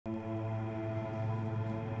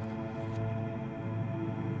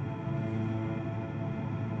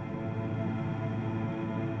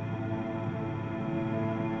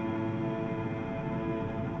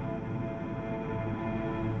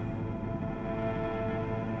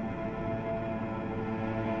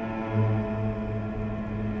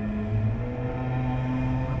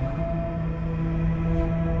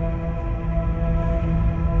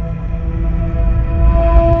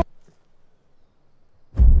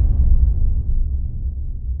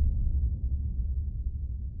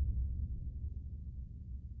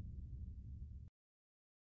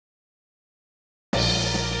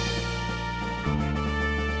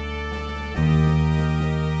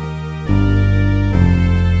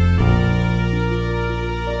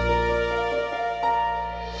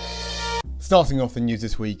Starting off the news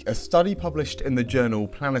this week, a study published in the journal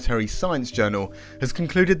Planetary Science Journal has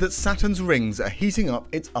concluded that Saturn's rings are heating up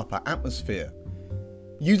its upper atmosphere.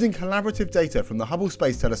 Using collaborative data from the Hubble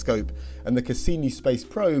Space Telescope and the Cassini Space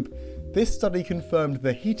Probe, this study confirmed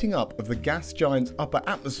the heating up of the gas giant's upper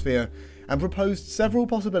atmosphere and proposed several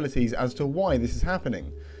possibilities as to why this is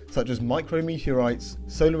happening, such as micrometeorites,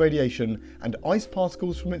 solar radiation, and ice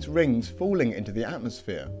particles from its rings falling into the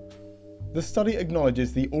atmosphere. The study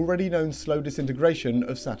acknowledges the already known slow disintegration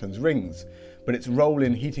of Saturn's rings, but its role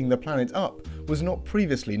in heating the planet up was not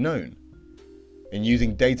previously known. In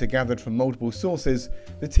using data gathered from multiple sources,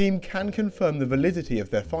 the team can confirm the validity of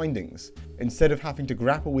their findings, instead of having to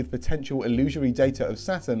grapple with potential illusory data of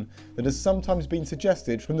Saturn that has sometimes been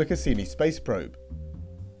suggested from the Cassini Space Probe.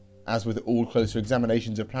 As with all closer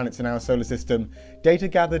examinations of planets in our solar system, data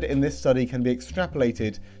gathered in this study can be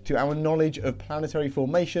extrapolated to our knowledge of planetary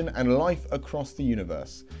formation and life across the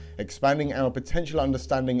universe, expanding our potential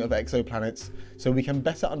understanding of exoplanets so we can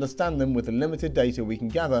better understand them with the limited data we can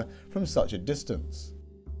gather from such a distance.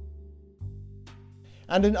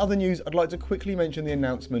 And in other news, I'd like to quickly mention the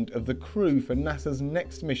announcement of the crew for NASA's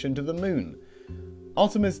next mission to the Moon.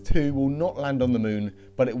 Artemis 2 will not land on the Moon,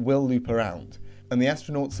 but it will loop around, and the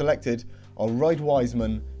astronauts selected are Reid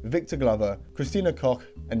Wiseman, Victor Glover, Christina Koch,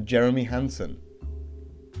 and Jeremy Hansen.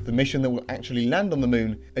 The mission that will actually land on the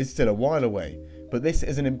Moon is still a while away, but this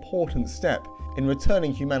is an important step in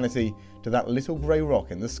returning humanity to that little grey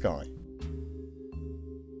rock in the sky.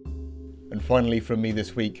 And finally from me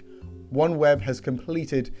this week, OneWeb has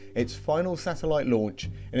completed its final satellite launch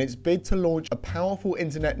in its bid to launch a powerful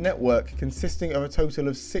internet network consisting of a total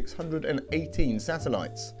of 618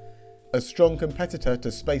 satellites. A strong competitor to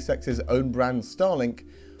SpaceX's own brand Starlink,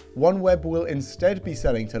 OneWeb will instead be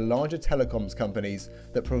selling to larger telecoms companies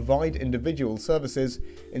that provide individual services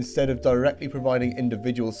instead of directly providing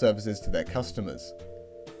individual services to their customers.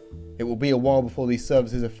 It will be a while before these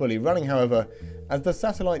services are fully running, however, as the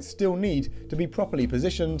satellites still need to be properly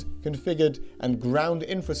positioned, configured, and ground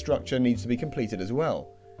infrastructure needs to be completed as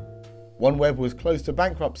well. OneWeb was close to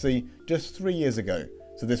bankruptcy just 3 years ago,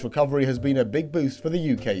 so this recovery has been a big boost for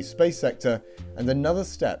the UK space sector and another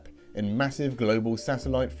step in massive global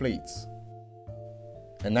satellite fleets.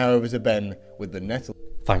 And now over to Ben with the Nettle.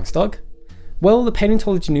 Thanks, Doug. Well, the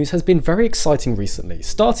paleontology news has been very exciting recently,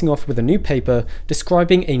 starting off with a new paper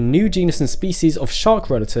describing a new genus and species of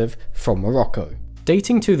shark relative from Morocco.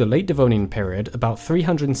 Dating to the late Devonian period, about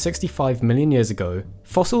 365 million years ago,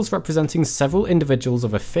 fossils representing several individuals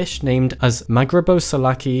of a fish named as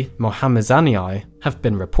Maghrebolsalaki mohammezanii have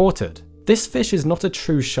been reported. This fish is not a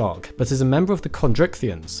true shark, but is a member of the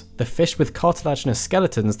chondrichthyans, the fish with cartilaginous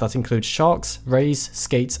skeletons that include sharks, rays,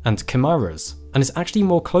 skates, and chimeras, and is actually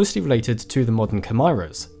more closely related to the modern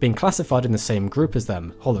chimeras, being classified in the same group as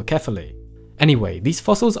them, holocephali. Anyway, these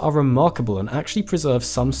fossils are remarkable and actually preserve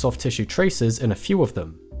some soft tissue traces in a few of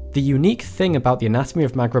them. The unique thing about the anatomy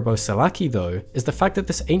of Maghrebolsalaki though is the fact that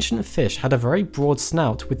this ancient fish had a very broad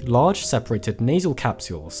snout with large separated nasal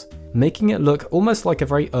capsules, making it look almost like a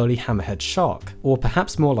very early hammerhead shark, or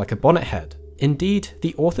perhaps more like a bonnethead. Indeed,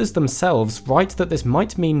 the authors themselves write that this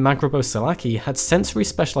might mean Maghrebolsalaki had sensory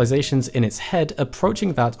specializations in its head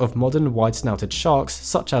approaching that of modern wide-snouted sharks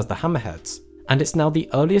such as the hammerheads, and it's now the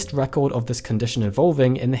earliest record of this condition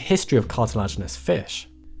evolving in the history of cartilaginous fish.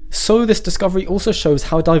 So this discovery also shows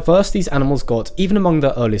how diverse these animals got even among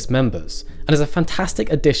their earliest members, and is a fantastic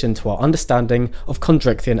addition to our understanding of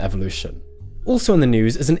chondrichthyan evolution. Also in the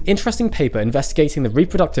news is an interesting paper investigating the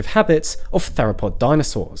reproductive habits of theropod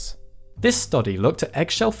dinosaurs. This study looked at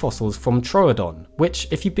eggshell fossils from Troodon, which,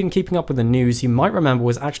 if you've been keeping up with the news, you might remember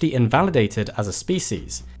was actually invalidated as a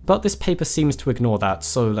species, but this paper seems to ignore that,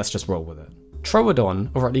 so let's just roll with it.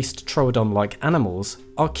 Troodon, or at least Troodon-like animals,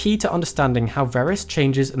 are key to understanding how various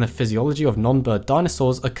changes in the physiology of non-bird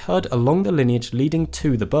dinosaurs occurred along the lineage leading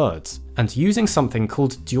to the birds, and using something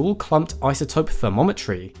called dual clumped isotope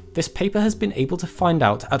thermometry, this paper has been able to find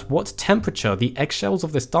out at what temperature the eggshells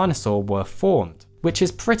of this dinosaur were formed, which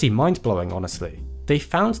is pretty mind-blowing honestly. They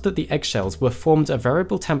found that the eggshells were formed at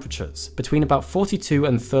variable temperatures, between about 42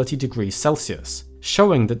 and 30 degrees Celsius,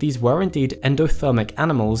 showing that these were indeed endothermic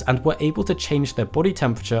animals and were able to change their body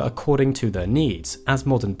temperature according to their needs, as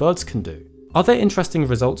modern birds can do. Other interesting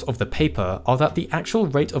results of the paper are that the actual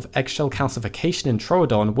rate of eggshell calcification in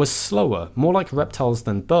Troodon was slower, more like reptiles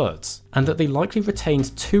than birds, and that they likely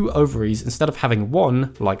retained 2 ovaries instead of having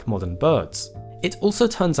 1 like modern birds. It also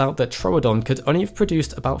turns out that Troodon could only have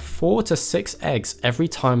produced about 4 to 6 eggs every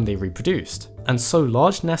time they reproduced, and so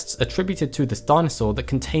large nests attributed to this dinosaur that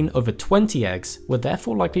contain over 20 eggs were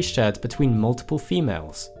therefore likely shared between multiple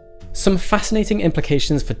females. Some fascinating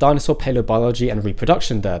implications for dinosaur paleobiology and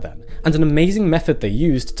reproduction there then, and an amazing method they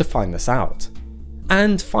used to find this out.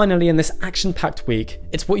 And finally, in this action-packed week,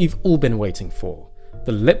 it's what you've all been waiting for.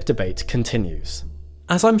 The lip debate continues.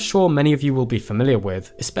 As I'm sure many of you will be familiar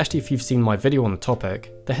with, especially if you've seen my video on the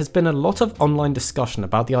topic, there has been a lot of online discussion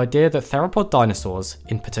about the idea that theropod dinosaurs,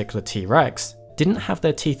 in particular T-Rex, didn't have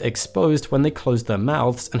their teeth exposed when they closed their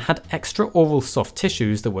mouths and had extra oral soft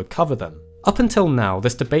tissues that would cover them. Up until now,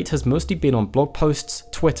 this debate has mostly been on blog posts,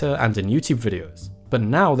 Twitter, and in YouTube videos. But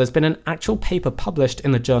now there's been an actual paper published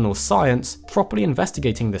in the journal Science properly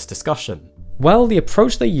investigating this discussion. Well, the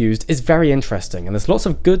approach they used is very interesting, and there's lots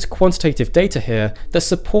of good quantitative data here that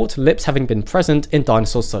support lips having been present in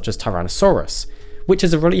dinosaurs such as Tyrannosaurus, which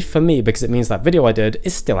is a relief for me because it means that video I did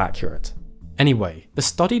is still accurate. Anyway, the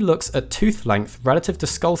study looks at tooth length relative to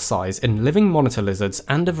skull size in living monitor lizards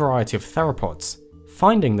and a variety of theropods,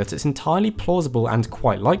 finding that it's entirely plausible and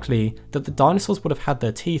quite likely that the dinosaurs would have had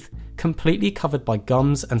their teeth completely covered by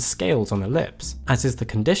gums and scales on their lips, as is the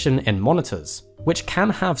condition in monitors, which can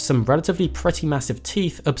have some relatively pretty massive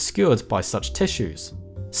teeth obscured by such tissues.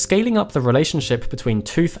 Scaling up the relationship between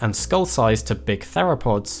tooth and skull size to big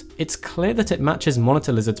theropods, it's clear that it matches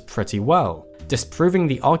monitor lizards pretty well, disproving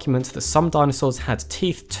the argument that some dinosaurs had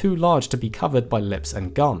teeth too large to be covered by lips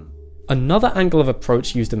and gum. Another angle of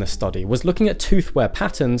approach used in the study was looking at tooth wear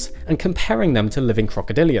patterns and comparing them to living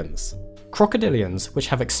crocodilians. Crocodilians, which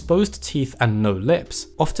have exposed teeth and no lips,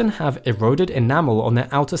 often have eroded enamel on their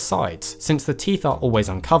outer sides since the teeth are always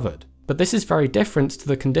uncovered. But this is very different to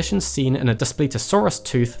the conditions seen in a Daspletosaurus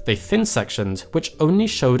tooth they thin sectioned, which only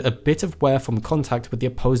showed a bit of wear from contact with the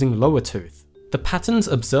opposing lower tooth. The patterns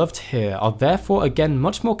observed here are therefore again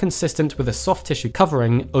much more consistent with a soft tissue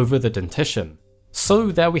covering over the dentition.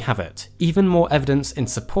 So there we have it, even more evidence in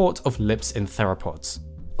support of lips in theropods.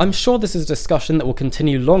 I'm sure this is a discussion that will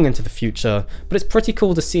continue long into the future, but it's pretty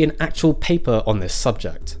cool to see an actual paper on this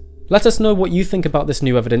subject. Let us know what you think about this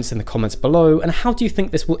new evidence in the comments below, and how do you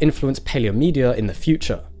think this will influence paleomedia in the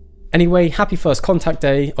future? Anyway, happy first contact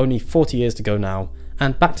day, only 40 years to go now,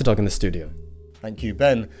 and back to Doug in the studio. Thank you,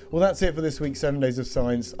 Ben. Well, that's it for this week's 7 Days of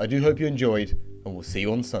Science. I do hope you enjoyed, and we'll see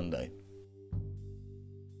you on Sunday.